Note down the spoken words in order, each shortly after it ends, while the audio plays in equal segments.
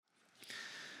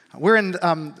We're in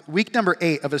week number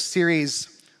 8 of a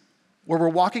series where we're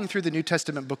walking through the New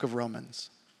Testament book of Romans.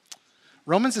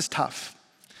 Romans is tough.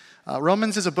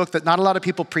 Romans is a book that not a lot of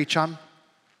people preach on.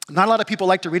 Not a lot of people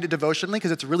like to read it devotionally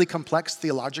because it's really complex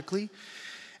theologically.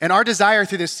 And our desire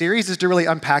through this series is to really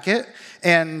unpack it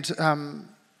and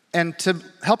to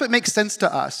help it make sense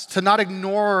to us, to not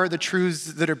ignore the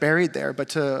truths that are buried there, but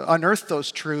to unearth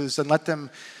those truths and let them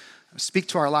speak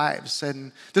to our lives.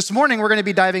 And this morning, we're going to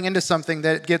be diving into something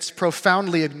that gets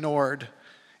profoundly ignored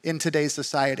in today's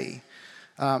society.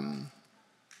 And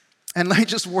let me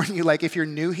just warn you, if you're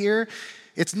new here,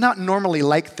 it's not normally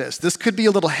like this. This could be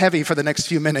a little heavy for the next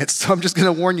few minutes, so I'm just going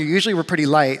to warn you. Usually we're pretty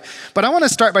light. But I want to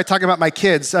start by talking about my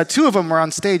kids. 2 of them were on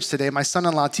stage today, my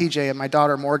son-in-law TJ and my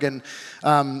daughter Morgan.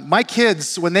 My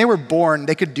kids, when they were born,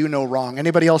 they could do no wrong.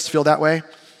 Anybody else feel that way?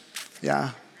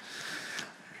 Yeah.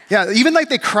 Yeah, even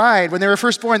they cried when they were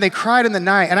first born, they cried in the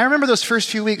night. And I remember those first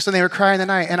few weeks when they were crying in the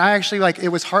night, and I actually, it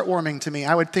was heartwarming to me.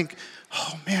 I would think,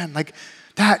 oh man,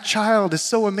 that child is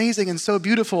so amazing and so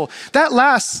beautiful. That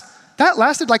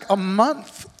lasted a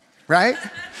month, right?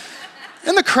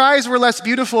 And the cries were less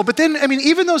beautiful. But then,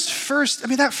 even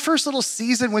that first little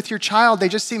season with your child, they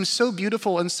just seem so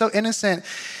beautiful and so innocent.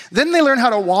 Then they learn how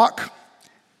to walk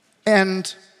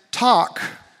and talk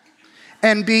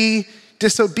and be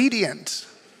disobedient.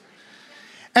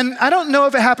 And I don't know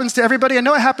if it happens to everybody. I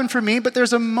know it happened for me, but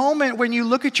there's a moment when you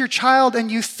look at your child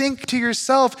and you think to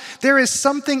yourself, there is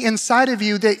something inside of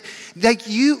you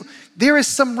there is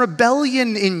some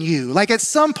rebellion in you. At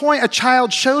some point, a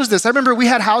child shows this. I remember we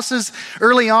had houses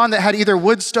early on that had either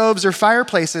wood stoves or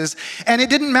fireplaces, and it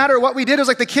didn't matter what we did. It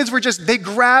was the kids were they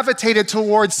gravitated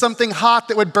towards something hot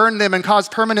that would burn them and cause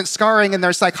permanent scarring in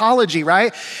their psychology,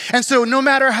 right? And so no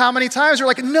matter how many times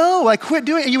we're no, quit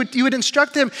doing it. You would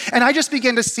instruct them, and I just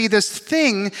began to see this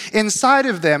thing inside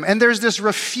of them, and there's this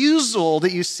refusal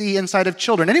that you see inside of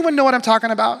children. Anyone know what I'm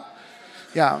talking about?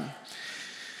 Yeah.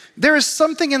 There is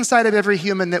something inside of every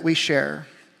human that we share.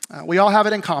 We all have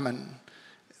it in common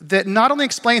that not only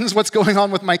explains what's going on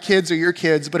with my kids or your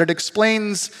kids, but it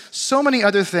explains so many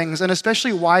other things, and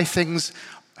especially why things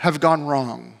have gone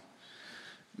wrong.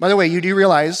 By the way, you do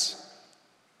realize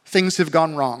things have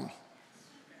gone wrong,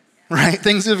 right?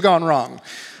 Things have gone wrong.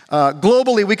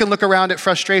 Globally, we can look around at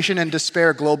frustration and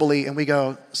despair globally, and we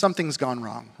go, something's gone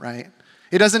wrong, right?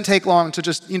 It doesn't take long to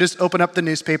just open up the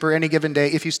newspaper any given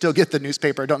day, if you still get the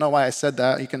newspaper. I don't know why I said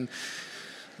that. You can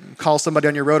call somebody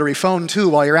on your rotary phone too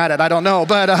while you're at it. I don't know,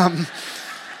 but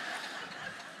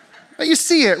you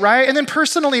see it, right? And then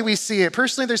personally, we see it.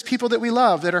 Personally, there's people that we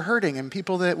love that are hurting, and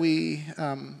people that we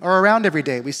are around every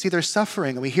day. We see their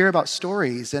suffering, and we hear about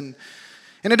stories. And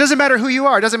it doesn't matter who you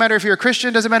are. It doesn't matter if you're a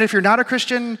Christian. It doesn't matter if you're not a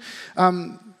Christian.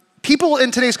 People in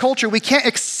today's culture, we can't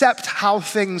accept how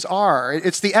things are.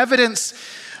 It's the evidence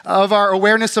of our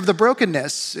awareness of the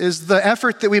brokenness, is the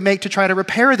effort that we make to try to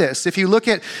repair this. If you look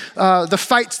at the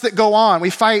fights that go on,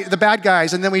 we fight the bad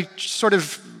guys, and then we sort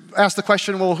of ask the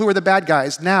question, well, who are the bad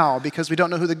guys now? Because we don't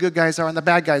know who the good guys are and the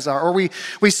bad guys are. Or we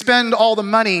spend all the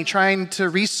money trying to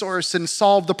resource and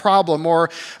solve the problem, or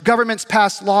governments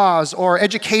pass laws, or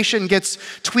education gets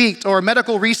tweaked, or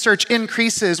medical research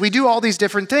increases. We do all these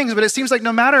different things, but it seems like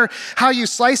no matter how you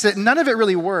slice it, none of it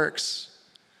really works.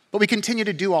 But we continue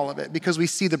to do all of it because we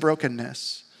see the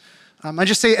brokenness. I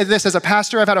just say this as a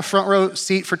pastor. I've had a front row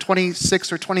seat for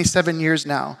 26 or 27 years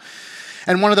now.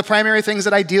 And one of the primary things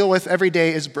that I deal with every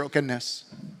day is brokenness.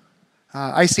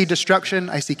 I see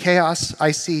destruction, I see chaos, I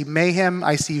see mayhem,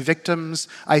 I see victims,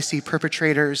 I see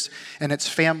perpetrators, and it's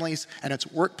families, and it's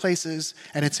workplaces,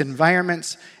 and it's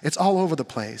environments. It's all over the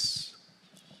place.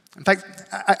 In fact,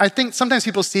 I think sometimes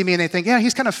people see me and they think, yeah,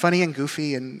 he's kind of funny and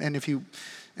goofy, and if you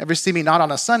ever see me not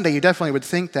on a Sunday, you definitely would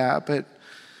think that. But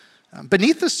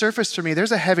beneath the surface for me,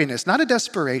 there's a heaviness, not a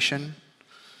desperation,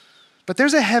 but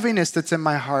there's a heaviness that's in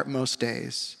my heart most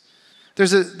days.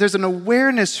 There's an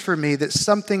awareness for me that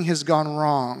something has gone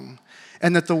wrong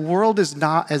and that the world is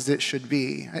not as it should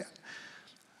be.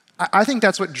 I think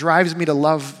that's what drives me to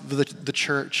love the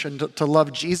church and to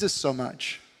love Jesus so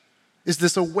much, is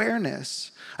this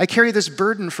awareness. I carry this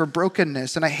burden for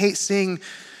brokenness, and I hate seeing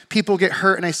people get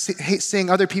hurt, and I hate seeing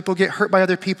other people get hurt by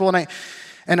other people, and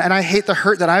I hate the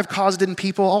hurt that I've caused in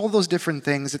people, all of those different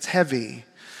things. It's heavy.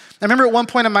 I remember at one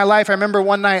point in my life,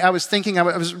 one night I was thinking,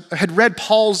 I had read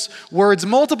Paul's words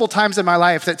multiple times in my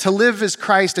life, that to live is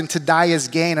Christ and to die is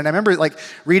gain. And I remember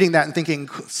reading that and thinking,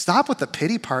 stop with the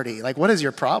pity party. What is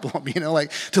your problem?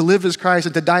 To live is Christ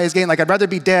and to die is gain. I'd rather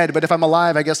be dead, but if I'm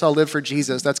alive, I guess I'll live for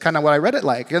Jesus. That's kind of what I read it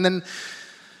like. And then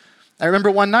I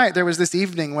remember one night, there was this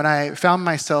evening when I found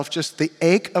myself just the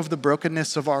ache of the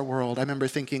brokenness of our world. I remember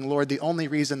thinking, Lord, the only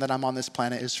reason that I'm on this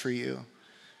planet is for you.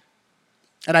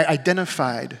 And I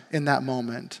identified in that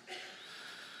moment.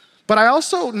 But I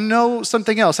also know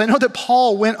something else. I know that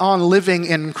Paul went on living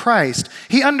in Christ.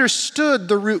 He understood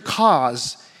the root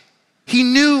cause. He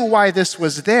knew why this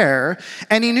was there,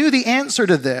 and he knew the answer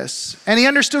to this, and he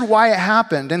understood why it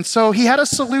happened. And so he had a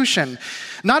solution,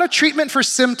 not a treatment for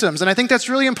symptoms. And I think that's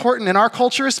really important in our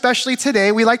culture, especially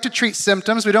today. We like to treat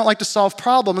symptoms. We don't like to solve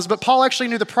problems, but Paul actually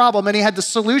knew the problem, and he had the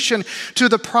solution to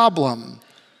the problem.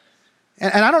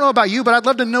 And I don't know about you, but I'd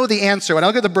love to know the answer. When I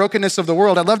look at the brokenness of the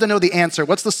world, I'd love to know the answer.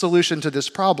 What's the solution to this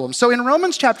problem? So in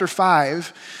Romans chapter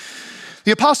 5,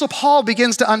 the Apostle Paul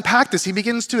begins to unpack this. He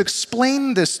begins to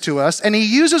explain this to us, and he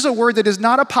uses a word that is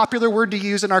not a popular word to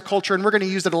use in our culture, and we're going to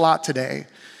use it a lot today.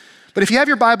 But if you have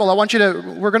your Bible,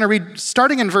 we're going to read,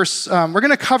 starting in verse, we're going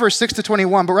to cover 6 to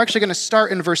 21, but we're actually going to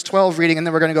start in verse 12 reading, and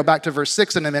then we're going to go back to verse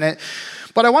 6 in a minute.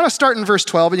 But I want to start in verse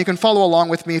 12, and you can follow along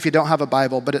with me if you don't have a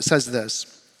Bible, but it says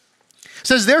this. It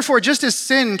says, therefore, just as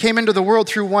sin came into the world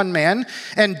through one man,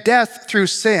 and death through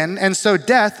sin, and so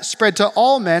death spread to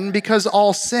all men because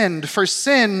all sinned. For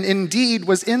sin indeed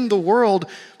was in the world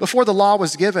before the law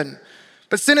was given.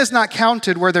 But sin is not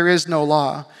counted where there is no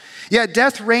law. Yet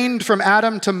death reigned from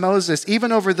Adam to Moses,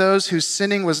 even over those whose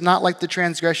sinning was not like the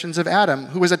transgressions of Adam,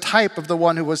 who was a type of the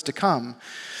one who was to come.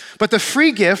 But the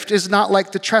free gift is not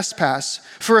like the trespass.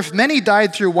 For if many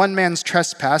died through one man's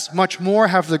trespass, much more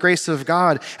have the grace of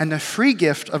God and the free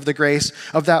gift of the grace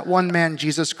of that one man,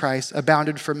 Jesus Christ,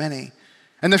 abounded for many.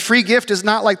 And the free gift is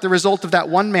not like the result of that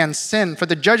one man's sin, for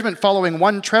the judgment following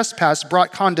one trespass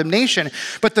brought condemnation,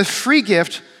 but the free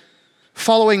gift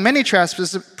following many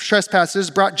trespasses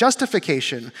brought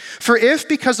justification. For if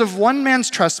because of one man's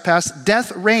trespass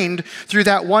death reigned through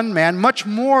that one man, much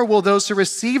more will those who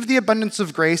receive the abundance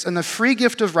of grace and the free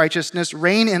gift of righteousness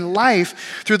reign in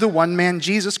life through the one man,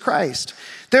 Jesus Christ.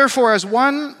 Therefore, as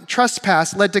one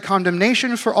trespass led to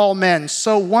condemnation for all men,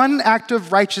 so one act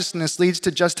of righteousness leads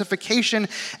to justification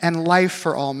and life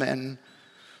for all men.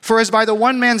 For as by the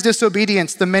one man's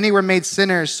disobedience the many were made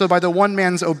sinners, so by the one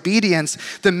man's obedience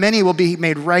the many will be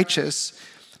made righteous.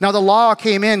 Now the law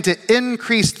came in to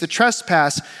increase the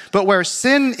trespass, but where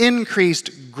sin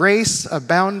increased, grace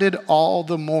abounded all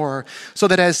the more, so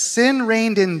that as sin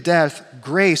reigned in death,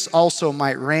 grace also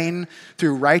might reign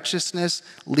through righteousness,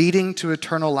 leading to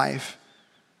eternal life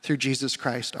through Jesus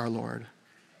Christ our Lord.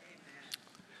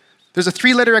 There's a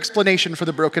 3-letter explanation for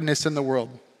the brokenness in the world.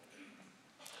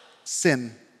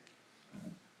 Sin.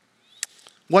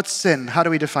 What's sin? How do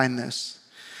we define this?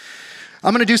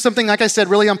 I'm going to do something, like I said,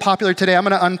 really unpopular today. I'm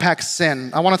going to unpack sin.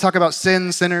 I want to talk about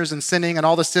sin, sinners, and sinning, and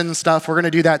all the sin stuff. We're going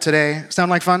to do that today. Sound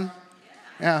like fun?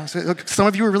 Yeah. So, look, some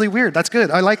of you are really weird. That's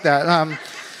good. I like that.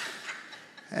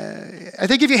 I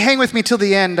think if you hang with me till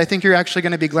the end, I think you're actually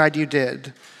going to be glad you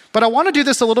did. But I want to do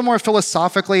this a little more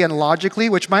philosophically and logically,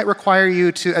 which might require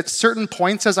you to, at certain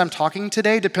points as I'm talking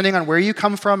today, depending on where you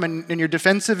come from and your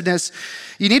defensiveness,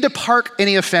 you need to park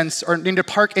any offense or need to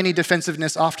park any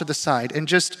defensiveness off to the side and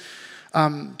just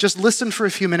listen for a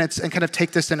few minutes and kind of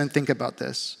take this in and think about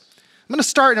this. I'm going to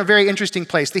start in a very interesting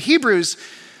place. The Hebrews,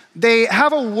 they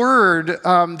have a word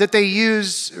that they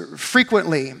use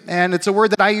frequently, and it's a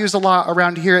word that I use a lot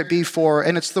around here at B4,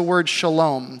 and it's the word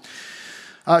shalom.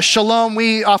 Shalom,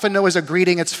 we often know as a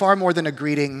greeting. It's far more than a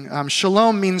greeting.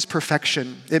 Shalom means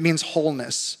perfection. It means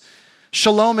wholeness.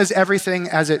 Shalom is everything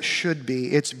as it should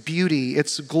be. It's beauty,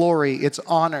 it's glory, it's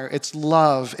honor, it's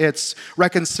love, it's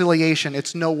reconciliation.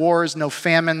 It's no wars, no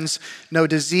famines, no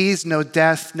disease, no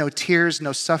death, no tears,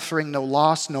 no suffering, no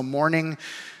loss, no mourning,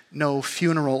 no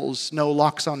funerals, no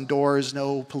locks on doors,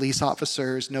 no police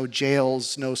officers, no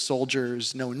jails, no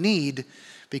soldiers, no need,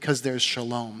 because there's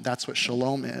shalom. That's what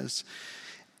shalom is.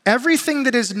 Everything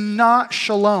that is not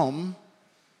shalom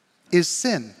is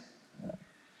sin.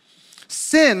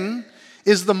 Sin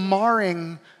is the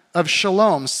marring of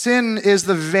shalom. Sin is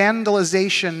the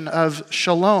vandalization of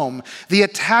shalom, the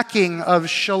attacking of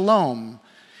shalom.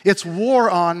 It's war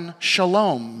on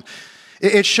shalom.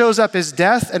 It shows up as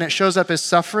death, and it shows up as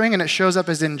suffering, and it shows up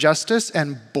as injustice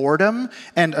and boredom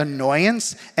and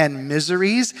annoyance and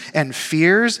miseries and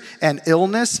fears and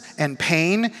illness and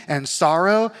pain and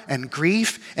sorrow and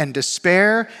grief and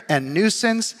despair and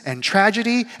nuisance and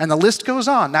tragedy, and the list goes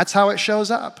on. That's how it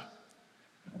shows up.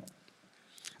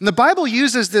 And the Bible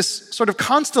uses this sort of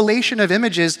constellation of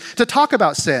images to talk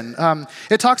about sin.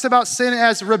 It talks about sin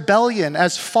as rebellion,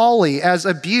 as folly, as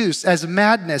abuse, as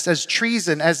madness, as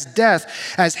treason, as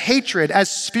death, as hatred, as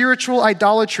spiritual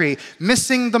idolatry,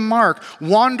 missing the mark,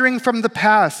 wandering from the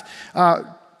path,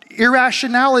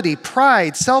 irrationality,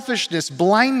 pride, selfishness,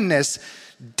 blindness,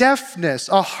 deafness,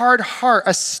 a hard heart,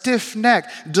 a stiff neck,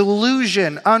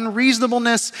 delusion,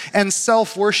 unreasonableness, and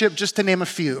self-worship, just to name a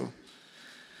few.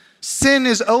 Sin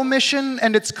is omission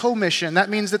and it's commission. That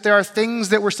means that there are things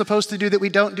that we're supposed to do that we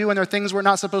don't do, and there are things we're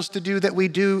not supposed to do that we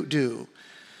do.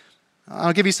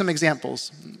 I'll give you some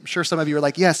examples. I'm sure some of you are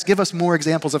like, yes, give us more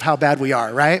examples of how bad we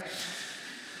are, right?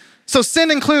 So sin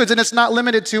includes, and it's not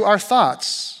limited to, our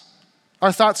thoughts.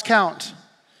 Our thoughts count.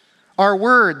 Our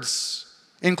words,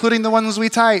 including the ones we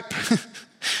type,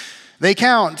 they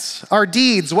count. Our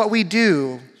deeds, what we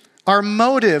do. Our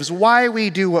motives, why we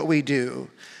do what we do.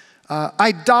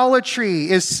 Idolatry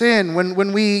is sin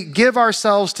when we give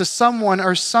ourselves to someone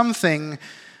or something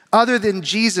other than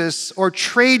Jesus, or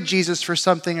trade Jesus for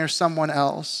something or someone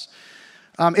else.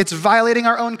 It's violating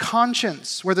our own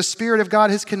conscience where the Spirit of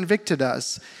God has convicted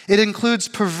us. It includes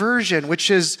perversion, which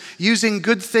is using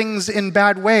good things in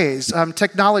bad ways.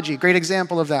 Technology, great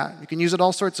example of that. You can use it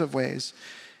all sorts of ways.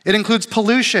 It includes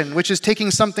pollution, which is taking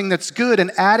something that's good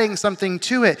and adding something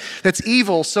to it that's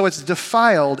evil, so it's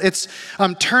defiled. It's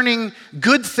turning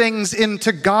good things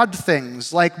into God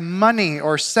things, like money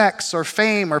or sex or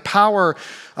fame or power,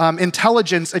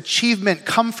 intelligence, achievement,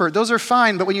 comfort. Those are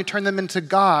fine, but when you turn them into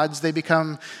gods, they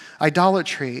become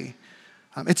idolatry.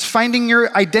 It's finding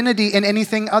your identity in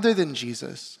anything other than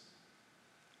Jesus.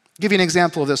 I'll give you an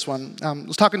example of this one. I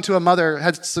was talking to a mother,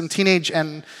 had some teenage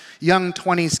and young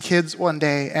 20s kids one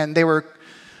day, and they were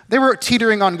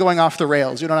teetering on going off the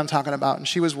rails. You know what I'm talking about? And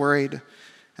she was worried.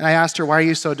 And I asked her, why are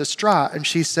you so distraught? And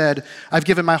she said, I've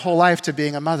given my whole life to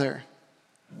being a mother.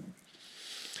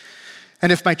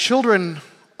 And if my children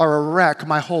are a wreck,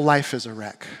 my whole life is a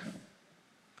wreck.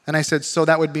 And I said, so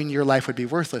that would mean your life would be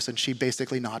worthless? And she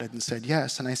basically nodded and said,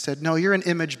 yes. And I said, no, you're an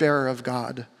image bearer of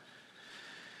God.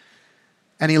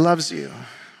 And he loves you.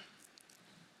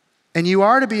 And you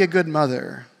are to be a good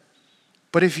mother.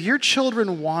 But if your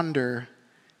children wander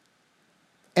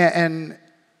and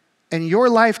your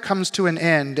life comes to an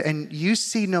end and you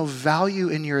see no value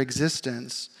in your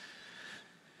existence,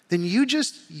 then you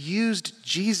just used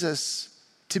Jesus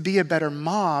to be a better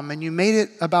mom, and you made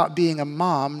it about being a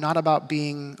mom, not about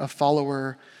being a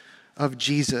follower of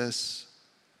Jesus.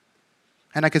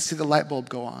 And I could see the light bulb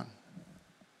go on.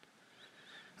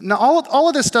 Now, all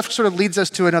of this stuff sort of leads us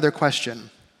to another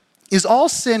question. Is all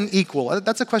sin equal?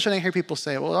 That's a question I hear people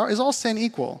say. Well, is all sin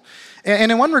equal?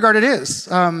 And in one regard, it is.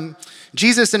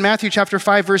 Jesus in Matthew chapter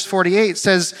 5, verse 48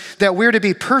 says that we're to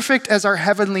be perfect as our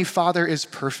heavenly Father is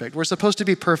perfect. We're supposed to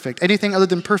be perfect. Anything other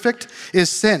than perfect is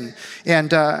sin.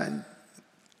 And I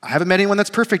haven't met anyone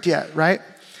that's perfect yet, right?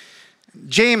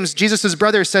 James, Jesus'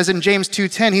 brother, says in James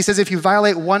 2:10, he says, if you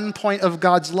violate one point of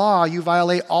God's law, you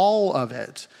violate all of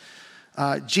it.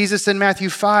 Jesus in Matthew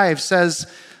 5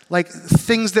 says, like,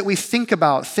 things that we think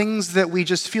about, things that we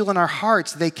just feel in our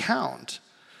hearts, they count.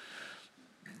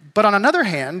 But on another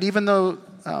hand, even though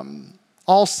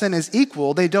all sin is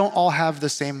equal, they don't all have the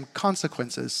same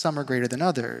consequences. Some are greater than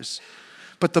others.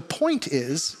 But the point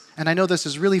is, and I know this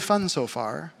is really fun so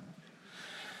far,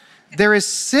 there is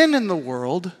sin in the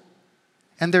world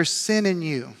and there's sin in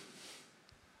you.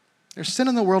 There's sin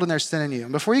in the world and there's sin in you.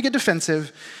 And before you get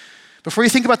defensive, before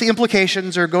you think about the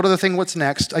implications or go to the thing, what's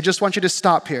next, I just want you to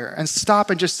stop here and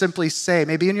stop and just simply say,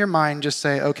 maybe in your mind, just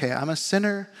say, okay, I'm a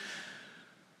sinner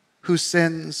who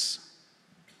sins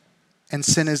and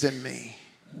sin is in me.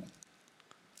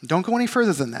 Don't go any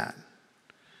further than that.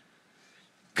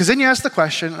 Because then you ask the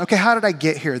question, okay, how did I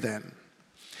get here then?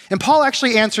 And Paul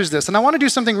actually answers this, and I want to do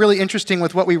something really interesting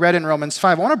with what we read in Romans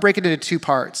 5. I want to break it into two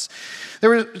parts. There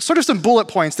were sort of some bullet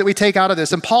points that we take out of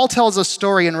this, and Paul tells a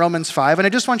story in Romans 5, and I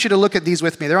just want you to look at these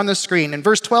with me. They're on the screen. In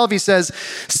verse 12, he says,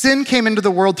 sin came into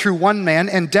the world through one man,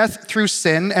 and death through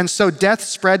sin, and so death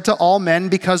spread to all men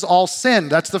because all sinned.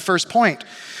 That's the first point.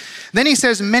 Then he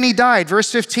says, many died. Verse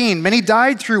 15, many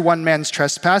died through one man's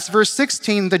trespass. Verse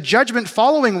 16, the judgment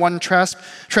following one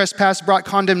trespass brought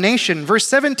condemnation. Verse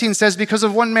 17 says, because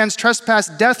of one man's trespass,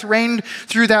 death reigned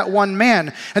through that one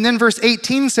man. And then verse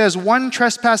 18 says, one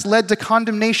trespass led to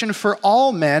condemnation for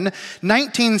all men.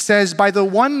 19 says, by the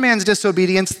one man's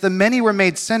disobedience, the many were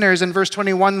made sinners. And verse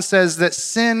 21 says that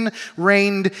sin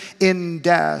reigned in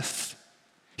death.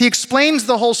 He explains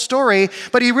the whole story,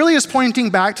 but he really is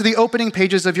pointing back to the opening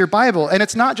pages of your Bible. And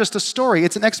it's not just a story,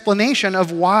 it's an explanation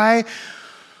of why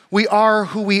we are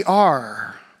who we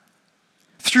are.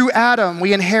 Through Adam,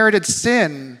 we inherited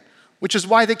sin, which is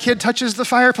why the kid touches the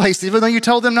fireplace, even though you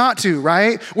tell them not to,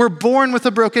 right? We're born with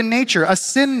a broken nature, a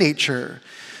sin nature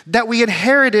that we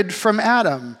inherited from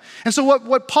Adam. And so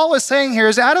what Paul is saying here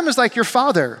is Adam is like your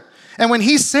father. And when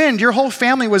he sinned, your whole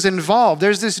family was involved.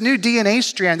 There's this new DNA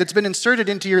strand that's been inserted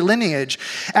into your lineage.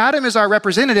 Adam is our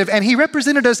representative, and he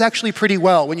represented us actually pretty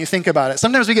well when you think about it.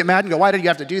 Sometimes we get mad and go, why did you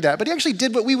have to do that? But he actually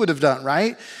did what we would have done,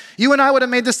 right? You and I would have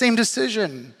made the same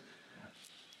decision.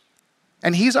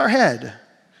 And he's our head.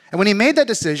 And when he made that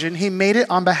decision, he made it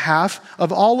on behalf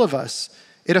of all of us.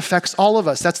 It affects all of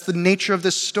us. That's the nature of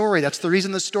this story. That's the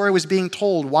reason the story was being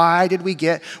told. Why did we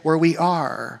get where we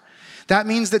are? That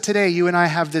means that today you and I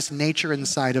have this nature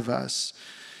inside of us.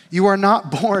 You are not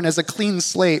born as a clean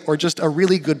slate or just a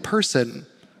really good person.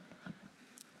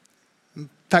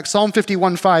 In fact, Psalm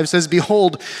 51:5 says,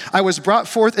 behold, I was brought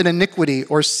forth in iniquity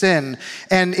or sin,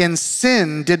 and in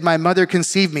sin did my mother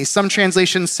conceive me. Some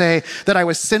translations say that I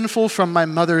was sinful from my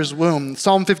mother's womb.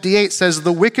 Psalm 58 says,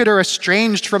 the wicked are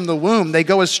estranged from the womb. They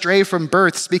go astray from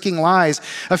birth, speaking lies.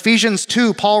 Ephesians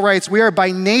 2, Paul writes, we are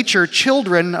by nature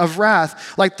children of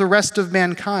wrath, like the rest of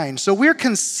mankind. So we're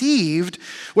conceived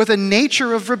with a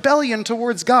nature of rebellion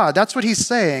towards God. That's what he's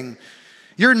saying.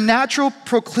 Your natural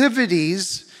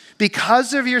proclivities,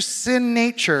 because of your sin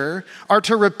nature, are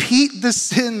to repeat the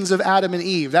sins of Adam and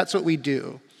Eve. That's what we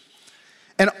do.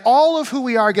 And all of who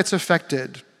we are gets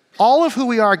affected. All of who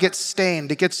we are gets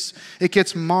stained. It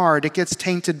gets marred. It gets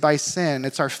tainted by sin.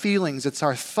 It's our feelings. It's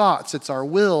our thoughts. It's our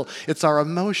will. It's our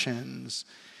emotions.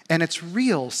 And it's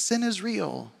real. Sin is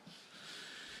real.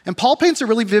 And Paul paints a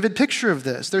really vivid picture of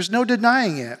this. There's no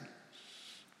denying it.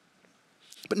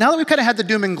 But now that we've kind of had the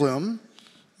doom and gloom,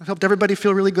 I've helped everybody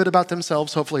feel really good about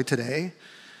themselves, hopefully today,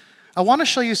 I want to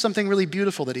show you something really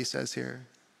beautiful that he says here.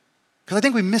 Because I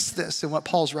think we miss this in what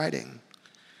Paul's writing.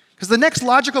 Because the next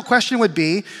logical question would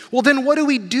be, well, then what do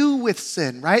we do with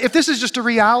sin, right? If this is just a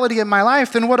reality in my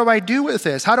life, then what do I do with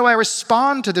this? How do I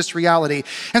respond to this reality?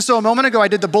 And so a moment ago, I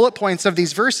did the bullet points of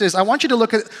these verses. I want you to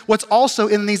look at what's also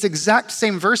in these exact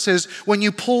same verses when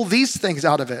you pull these things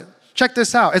out of it. Check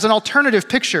this out. It's an alternative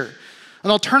picture. An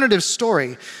alternative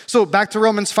story. So back to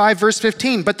Romans 5, verse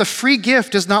 15. But the free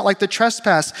gift is not like the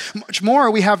trespass. Much more,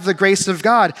 we have the grace of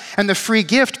God. And the free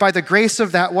gift by the grace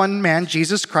of that one man,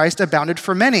 Jesus Christ, abounded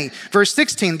for many. Verse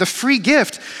 16. The free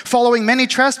gift following many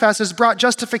trespasses brought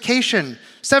justification.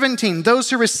 17.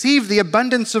 Those who receive the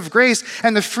abundance of grace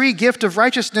and the free gift of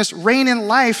righteousness reign in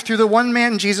life through the one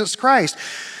man, Jesus Christ.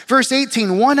 Verse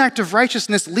 18. One act of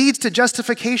righteousness leads to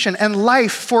justification and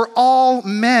life for all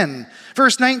men.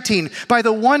 Verse 19, by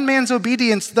the one man's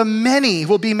obedience, the many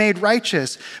will be made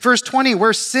righteous. Verse 20,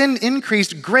 where sin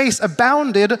increased, grace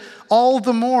abounded all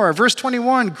the more. Verse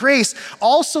 21, grace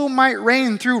also might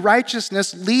reign through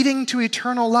righteousness, leading to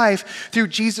eternal life through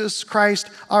Jesus Christ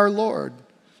our Lord.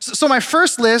 So my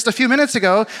first list a few minutes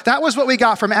ago, that was what we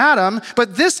got from Adam,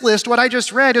 but this list, what I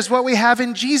just read, is what we have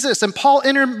in Jesus. And Paul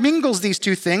intermingles these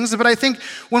two things, but I think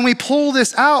when we pull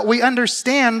this out, we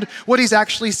understand what he's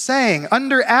actually saying.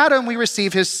 Under Adam, we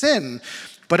receive his sin,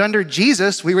 but under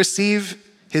Jesus, we receive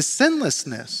his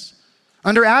sinlessness.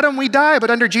 Under Adam, we die, but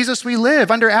under Jesus, we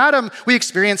live. Under Adam, we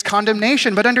experience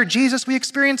condemnation, but under Jesus, we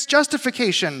experience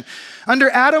justification. Under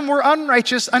Adam, we're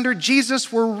unrighteous. Under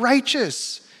Jesus, we're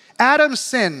righteous. Adam's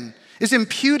sin is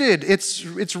imputed,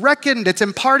 it's reckoned, it's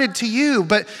imparted to you,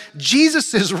 but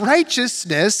Jesus'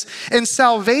 righteousness and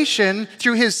salvation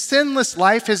through his sinless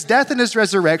life, his death and his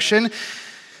resurrection,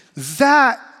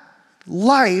 that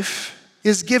life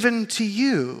is given to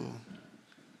you.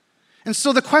 And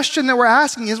so the question that we're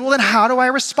asking is, well, then how do I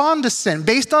respond to sin?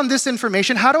 Based on this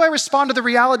information, how do I respond to the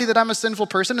reality that I'm a sinful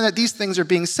person and that these things are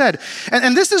being said?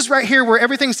 And this is right here where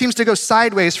everything seems to go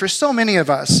sideways for so many of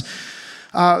us.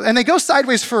 And they go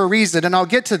sideways for a reason, and I'll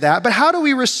get to that. But how do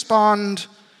we respond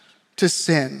to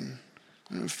sin?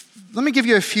 Let me give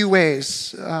you a few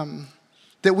ways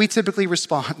that we typically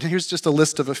respond. Here's just a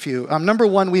list of a few. Number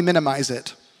one, we minimize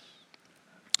it,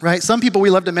 right? Some people, we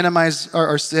love to minimize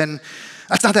our sin.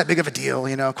 That's not that big of a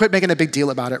deal, Quit making a big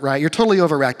deal about it, right? You're totally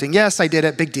overreacting. Yes, I did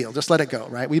it, big deal. Just let it go,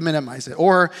 right? We minimize it.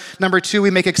 Or number two,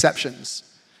 we make exceptions.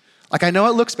 Like, I know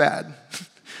it looks bad.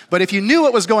 But if you knew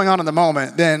what was going on in the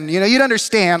moment, then you'd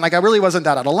understand, like, I really wasn't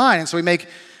that out of line. And so we make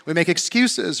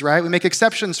excuses, right? We make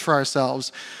exceptions for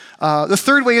ourselves. The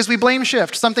third way is we blame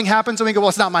shift. Something happens and we go, well,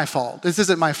 it's not my fault. This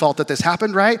isn't my fault that this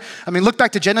happened, right? I mean, look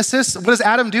back to Genesis. What does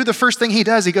Adam do? The first thing he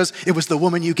does, he goes, it was the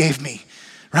woman you gave me,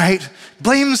 right?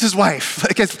 Blames his wife.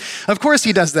 Of course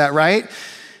he does that, right?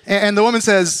 And the woman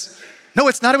says, no,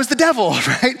 it's not, it was the devil,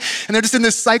 right? And they're just in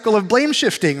this cycle of blame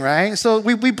shifting, right? So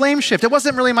we blame shift. It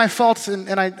wasn't really my fault,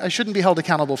 and I shouldn't be held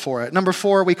accountable for it. Number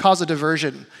four, we cause a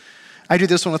diversion. I do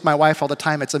this one with my wife all the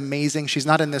time. It's amazing. She's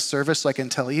not in this service, so I can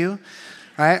tell you,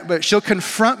 right? But she'll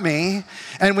confront me,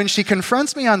 and when she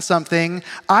confronts me on something,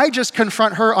 I just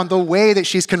confront her on the way that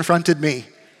she's confronted me.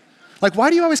 Like, why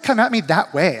do you always come at me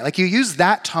that way? Like, you use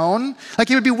that tone? Like,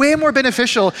 it would be way more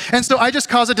beneficial. And so I just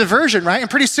cause a diversion, right? And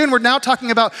pretty soon we're now talking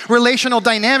about relational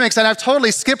dynamics, and I've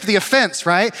totally skipped the offense,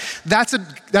 right? That's a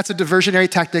diversionary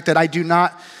tactic that I do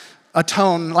not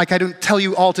atone. Like, I don't tell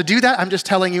you all to do that. I'm just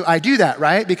telling you I do that,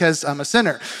 right? Because I'm a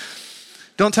sinner.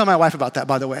 Don't tell my wife about that,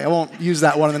 by the way. I won't use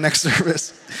that one in the next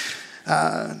service.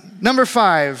 Number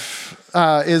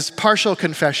 5 is partial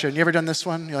confession. You ever done this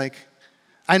one? You're like,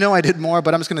 I know I did more,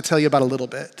 but I'm just going to tell you about a little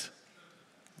bit.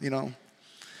 You know.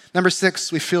 Number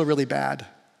 6, we feel really bad.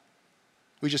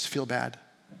 We just feel bad.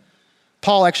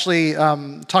 Paul actually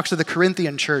talks to the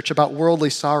Corinthian church about worldly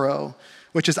sorrow,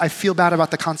 which is I feel bad about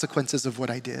the consequences of what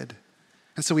I did.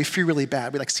 And so we feel really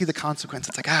bad. We like see the consequence.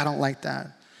 It's like, I don't like that.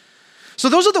 So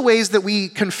those are the ways that we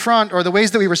confront or the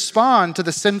ways that we respond to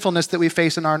the sinfulness that we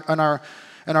face in our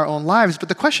own lives. But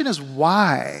the question is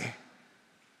why?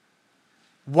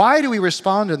 Why do we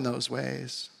respond in those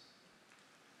ways?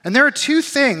 And there are 2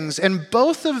 things, and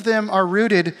both of them are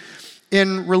rooted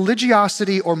in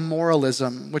religiosity or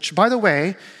moralism, which, by the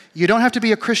way, you don't have to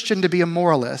be a Christian to be a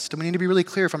moralist. And we need to be really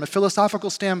clear from a philosophical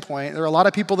standpoint. There are a lot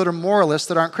of people that are moralists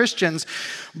that aren't Christians,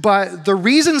 but the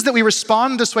reasons that we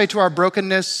respond this way to our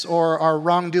brokenness or our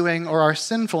wrongdoing or our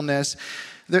sinfulness,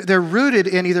 they're rooted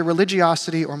in either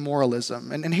religiosity or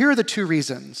moralism. And here are the 2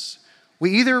 reasons.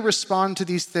 We either respond to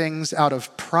these things out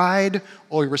of pride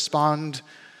or we respond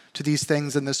to these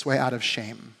things in this way out of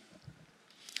shame.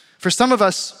 For some of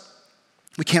us,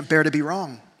 we can't bear to be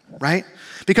wrong, right?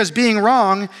 Because being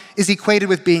wrong is equated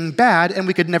with being bad, and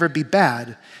we could never be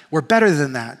bad. We're better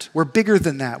than that. We're bigger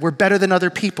than that. We're better than other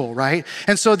people, right?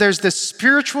 And so there's this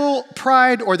spiritual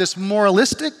pride or this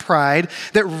moralistic pride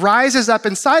that rises up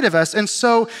inside of us. And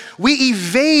so we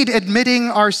evade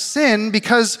admitting our sin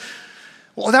because,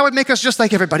 well, that would make us just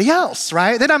like everybody else,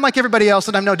 right? Then I'm like everybody else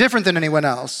and I'm no different than anyone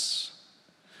else.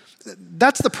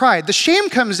 That's the pride. The shame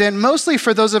comes in mostly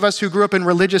for those of us who grew up in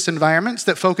religious environments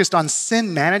that focused on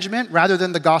sin management rather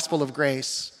than the gospel of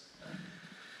grace.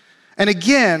 And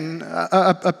again,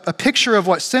 a picture of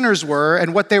what sinners were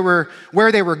and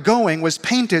where they were going was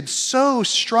painted so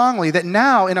strongly that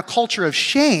now in a culture of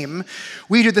shame,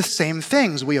 we do the same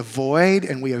things. We avoid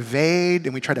and we evade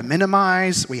and we try to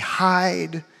minimize, we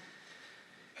hide.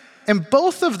 And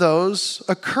both of those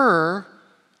occur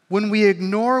when we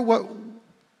ignore what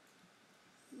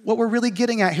we're really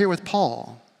getting at here with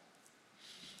Paul.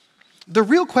 The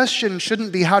real question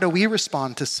shouldn't be how do we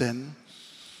respond to sin?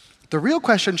 The real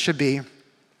question should be,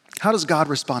 how does God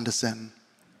respond to sin?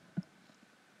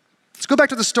 Let's go back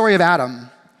to the story of Adam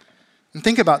and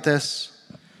think about this.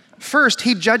 First,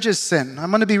 he judges sin. I'm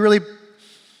going to be really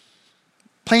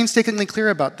painstakingly clear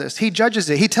about this. He judges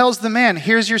it. He tells the man,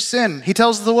 here's your sin. He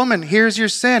tells the woman, here's your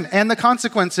sin and the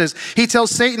consequences. He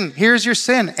tells Satan, here's your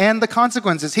sin and the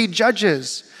consequences. He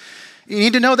judges. You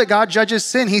need to know that God judges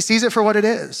sin. He sees it for what it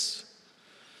is.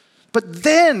 But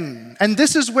then, and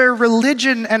this is where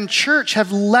religion and church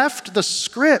have left the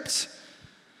script.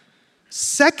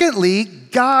 Secondly,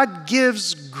 God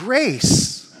gives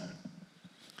grace.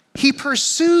 He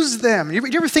pursues them. You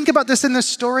ever think about this in this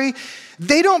story?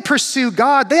 They don't pursue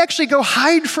God. They actually go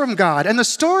hide from God. And the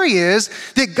story is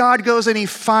that God goes and he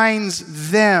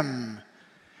finds them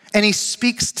and he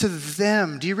speaks to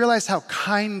them. Do you realize how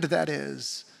kind that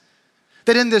is?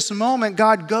 That in this moment,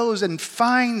 God goes and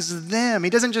finds them.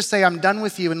 He doesn't just say, I'm done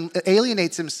with you, and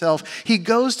alienates himself. He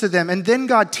goes to them, and then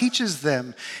God teaches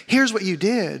them, here's what you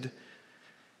did,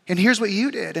 and here's what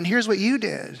you did, and here's what you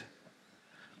did.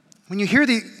 When you hear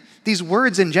these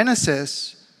words in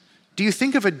Genesis, do you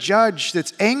think of a judge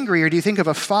that's angry, or do you think of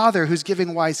a father who's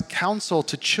giving wise counsel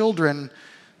to children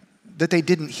that they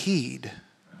didn't heed?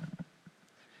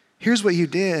 Here's what you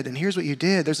did, and here's what you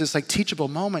did. There's this like teachable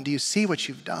moment. Do you see what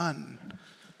you've done?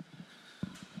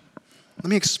 Let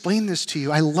me explain this to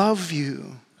you. I love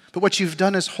you, but what you've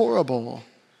done is horrible,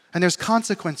 and there's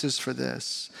consequences for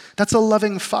this. That's a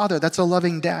loving father. That's a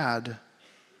loving dad.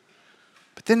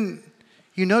 But then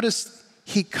you notice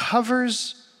he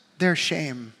covers their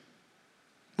shame.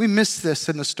 We miss this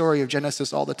in the story of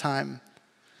Genesis all the time.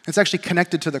 It's actually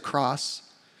connected to the cross.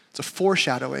 It's a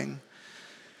foreshadowing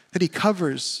that he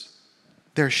covers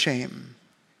their shame.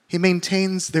 He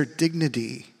maintains their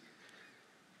dignity.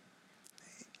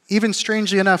 Even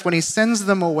strangely enough, when he sends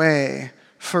them away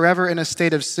forever in a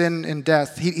state of sin and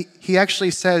death, he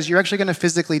actually says, you're actually going to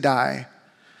physically die.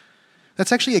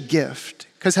 That's actually a gift,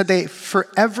 because had they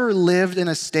forever lived in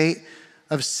a state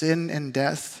of sin and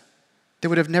death, there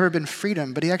would have never been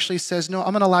freedom. But he actually says, no,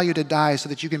 I'm going to allow you to die so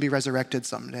that you can be resurrected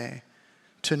someday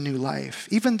to new life.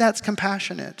 Even that's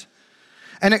compassionate.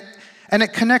 And And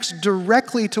it connects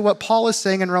directly to what Paul is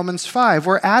saying in Romans 5.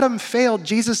 Where Adam failed,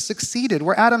 Jesus succeeded.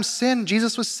 Where Adam sinned,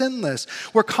 Jesus was sinless.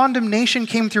 Where condemnation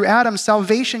came through Adam,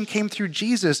 salvation came through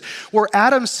Jesus. Where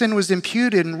Adam's sin was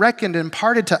imputed and reckoned and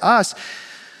imparted to us,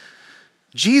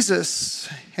 Jesus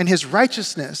and his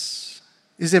righteousness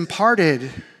is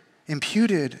imparted,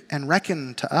 imputed, and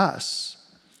reckoned to us.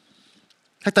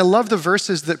 In fact, I love the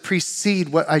verses that precede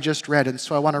what I just read, and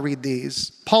so I want to read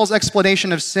these. Paul's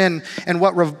explanation of sin and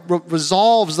what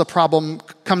resolves the problem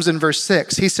comes in verse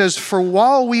 6. He says, "For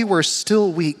while we were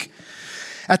still weak,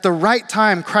 at the right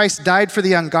time Christ died for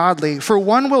the ungodly. For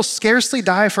one will scarcely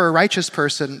die for a righteous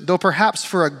person, though perhaps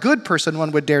for a good person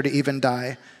one would dare to even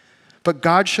die. But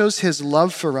God shows his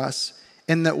love for us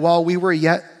in that while we were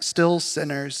yet still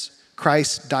sinners,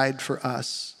 Christ died for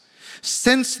us.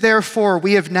 Since therefore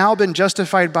we have now been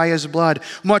justified by his blood,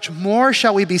 much more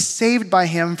shall we be saved by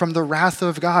him from the wrath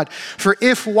of God. For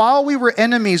if while we were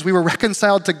enemies, we were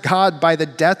reconciled to God by the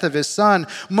death of his son,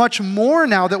 much more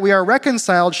now that we are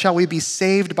reconciled shall we be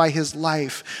saved by his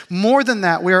life. More than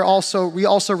that, we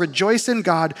also rejoice in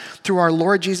God through our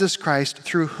Lord Jesus Christ,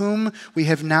 through whom we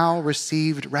have now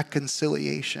received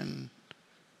reconciliation."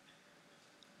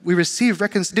 We receive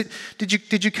reconciliation.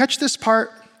 Did you catch this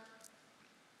part?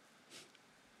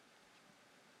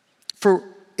 For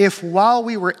if while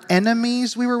we were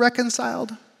enemies, we were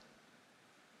reconciled.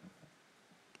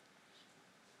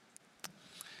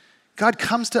 God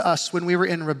comes to us when we were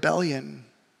in rebellion.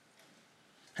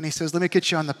 And he says, let me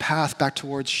get you on the path back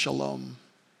towards shalom.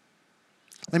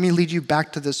 Let me lead you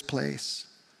back to this place.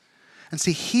 And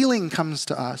see, healing comes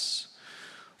to us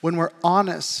when we're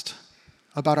honest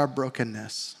about our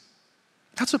brokenness.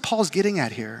 That's what Paul's getting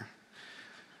at here.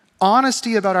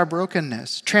 Honesty about our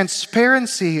brokenness,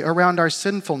 transparency around our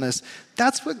sinfulness.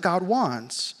 That's what God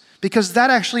wants, because that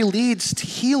actually leads to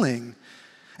healing.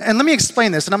 And let me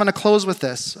explain this, and I'm going to close with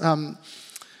this.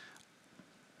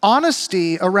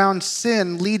 Honesty around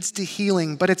sin leads to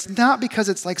healing, but it's not because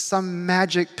it's like some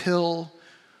magic pill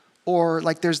or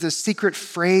like there's this secret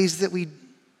phrase that we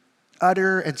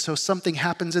utter and so something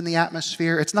happens in the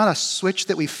atmosphere. It's not a switch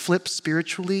that we flip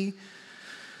spiritually.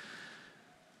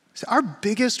 So our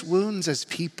biggest wounds as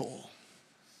people,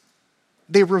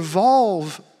 they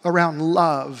revolve around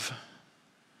love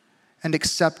and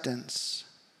acceptance.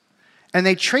 And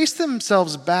they trace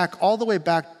themselves back, all the way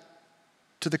back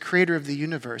to the creator of the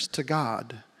universe, to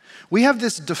God. We have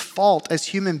this default as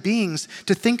human beings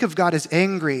to think of God as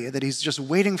angry, that he's just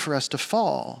waiting for us to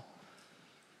fall.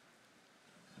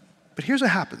 But here's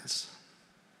what happens.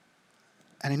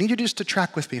 And I need you just to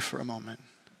track with me for a moment.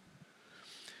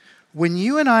 When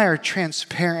you and I are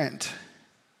transparent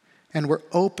and we're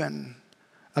open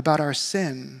about our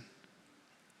sin,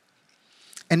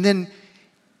 and then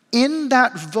in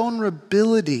that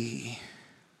vulnerability,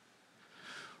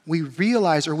 we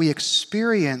realize or we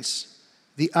experience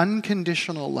the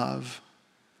unconditional love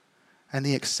and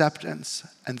the acceptance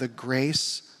and the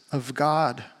grace of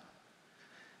God.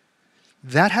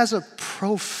 That has a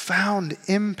profound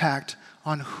impact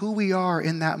on who we are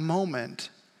in that moment.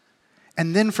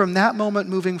 And then from that moment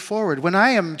moving forward, when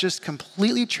I am just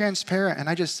completely transparent and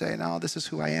I just say, no, this is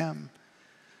who I am.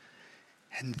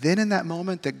 And then in that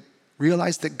moment,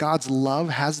 realize that God's love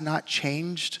has not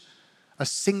changed a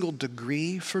single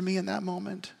degree for me in that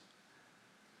moment,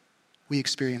 we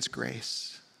experience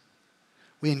grace.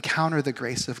 We encounter the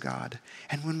grace of God.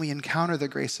 And when we encounter the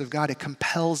grace of God, it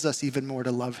compels us even more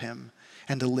to love him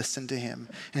and to listen to him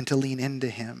and to lean into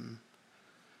him.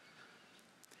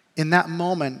 In that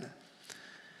moment,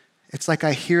 it's like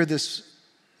I hear this,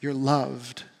 you're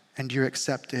loved and you're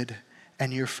accepted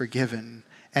and you're forgiven.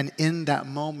 And in that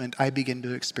moment, I begin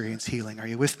to experience healing. Are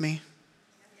you with me?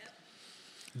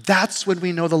 That's when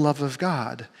we know the love of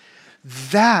God.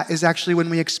 That is actually when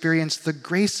we experience the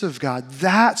grace of God.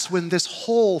 That's when this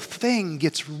whole thing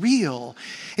gets real.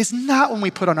 It's not when we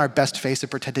put on our best face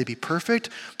and pretend to be perfect,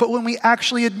 but when we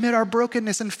actually admit our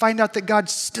brokenness and find out that God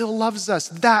still loves us.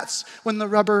 That's when the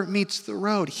rubber meets the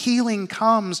road. Healing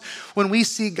comes when we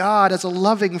see God as a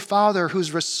loving Father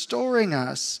who's restoring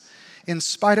us in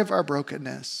spite of our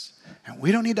brokenness. And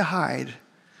we don't need to hide.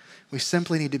 We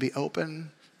simply need to be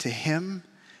open to him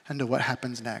and to what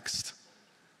happens next.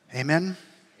 Amen?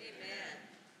 Amen.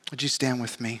 Would you stand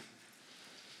with me?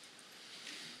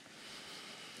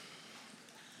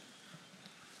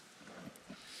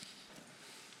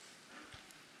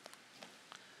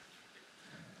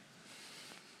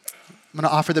 I'm going to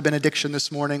offer the benediction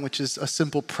this morning, which is a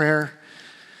simple prayer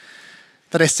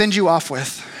that I send you off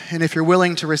with. And if you're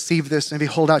willing to receive this, maybe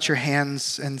hold out your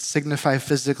hands and signify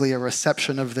physically a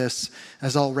reception of this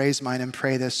as I'll raise mine and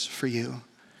pray this for you.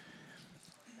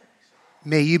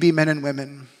 May you be men and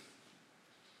women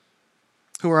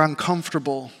who are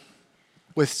uncomfortable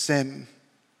with sin,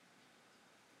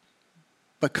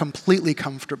 but completely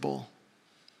comfortable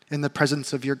in the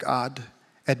presence of your God,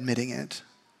 admitting it.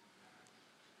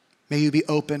 May you be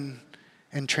open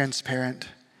and transparent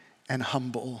and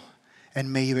humble,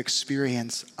 and may you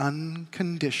experience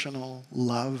unconditional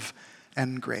love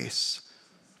and grace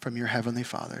from your Heavenly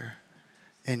Father.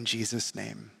 In Jesus'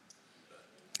 name,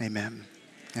 amen.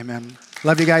 Amen.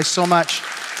 Love you guys so much.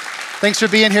 Thanks for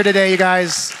being here today, you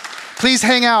guys. Please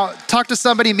hang out, talk to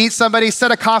somebody, meet somebody,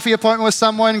 set a coffee appointment with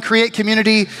someone, create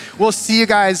community. We'll see you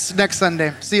guys next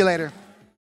Sunday. See you later.